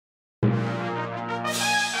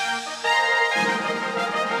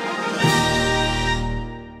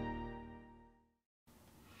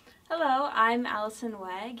I'm Allison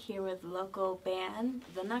Wagg here with local band,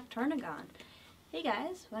 the Nocturnicon. Hey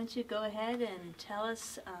guys, why don't you go ahead and tell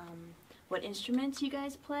us what instruments you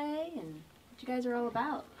guys play and what you guys are all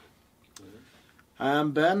about. Hi,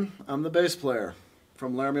 I'm Ben. I'm the bass player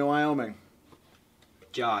from Laramie, Wyoming.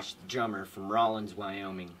 Josh, the drummer from Rawlins,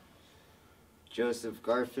 Wyoming. Joseph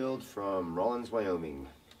Garfield from Rawlins, Wyoming.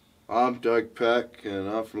 I'm Doug Peck, and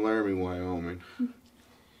I'm from Laramie, Wyoming.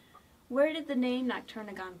 Where did the name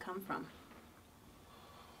Nocturnicon come from?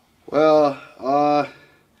 Well,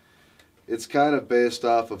 it's kind of based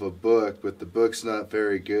off of a book, but the book's not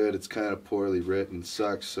very good. It's kind of poorly written and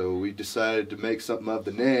sucks, so we decided to make something of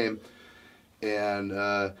the name, and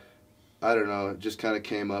I don't know, it just kind of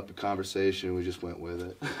came up in conversation, and we just went with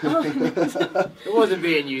it. It wasn't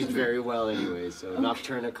being used very well anyway, so okay.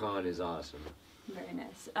 Nocturnicon is awesome. Very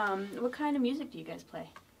nice. What kind of music do you guys play?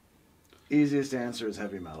 Easiest answer is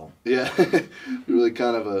heavy metal. Yeah, really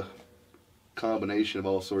kind of a combination of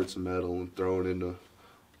all sorts of metal and thrown into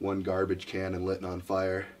one garbage can and lit on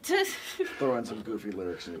fire. Throw in some goofy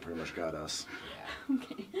lyrics and you pretty much got us.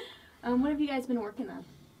 Okay. What have you guys been working on?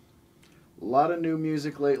 A lot of new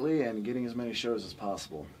music lately and getting as many shows as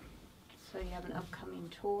possible. So you have an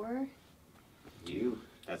upcoming tour?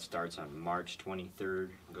 That starts on March 23rd,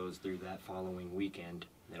 goes through that following weekend.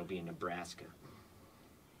 It'll be in Nebraska.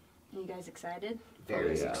 Are you guys excited?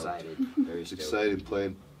 Very excited. Very It's exciting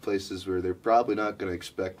playing places where they're probably not going to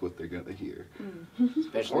expect what they're going to hear.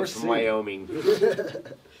 Especially from Wyoming.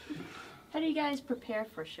 How do you guys prepare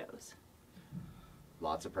for shows?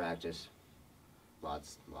 Lots of practice.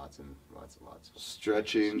 Lots and lots.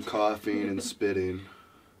 Stretching, coughing, and spitting.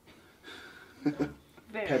 Very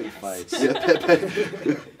Petty nice. fights.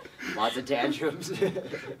 Yeah, Lots of tantrums.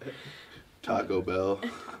 Taco Bell.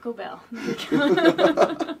 Taco Bell.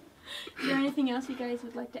 Is there anything else you guys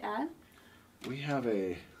would like to add? We have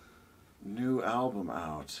a new album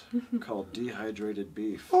out called Dehydrated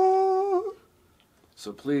Beef. So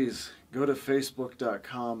please go to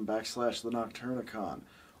facebook.com/The Nocturnicon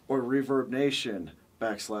or Reverb Nation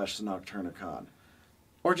 /The Nocturnicon.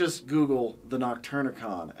 Or just Google The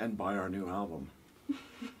Nocturnicon and buy our new album.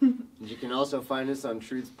 You can also find us on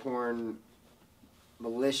Truth Porn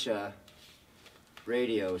Militia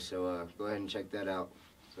Radio, so go ahead and check that out.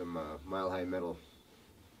 Some Mile High Metal.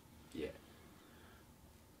 Yeah.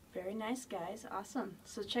 Very nice, guys. Awesome.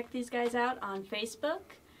 So check these guys out on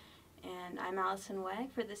Facebook. And I'm Allison Wagg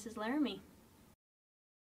for This Is Laramie.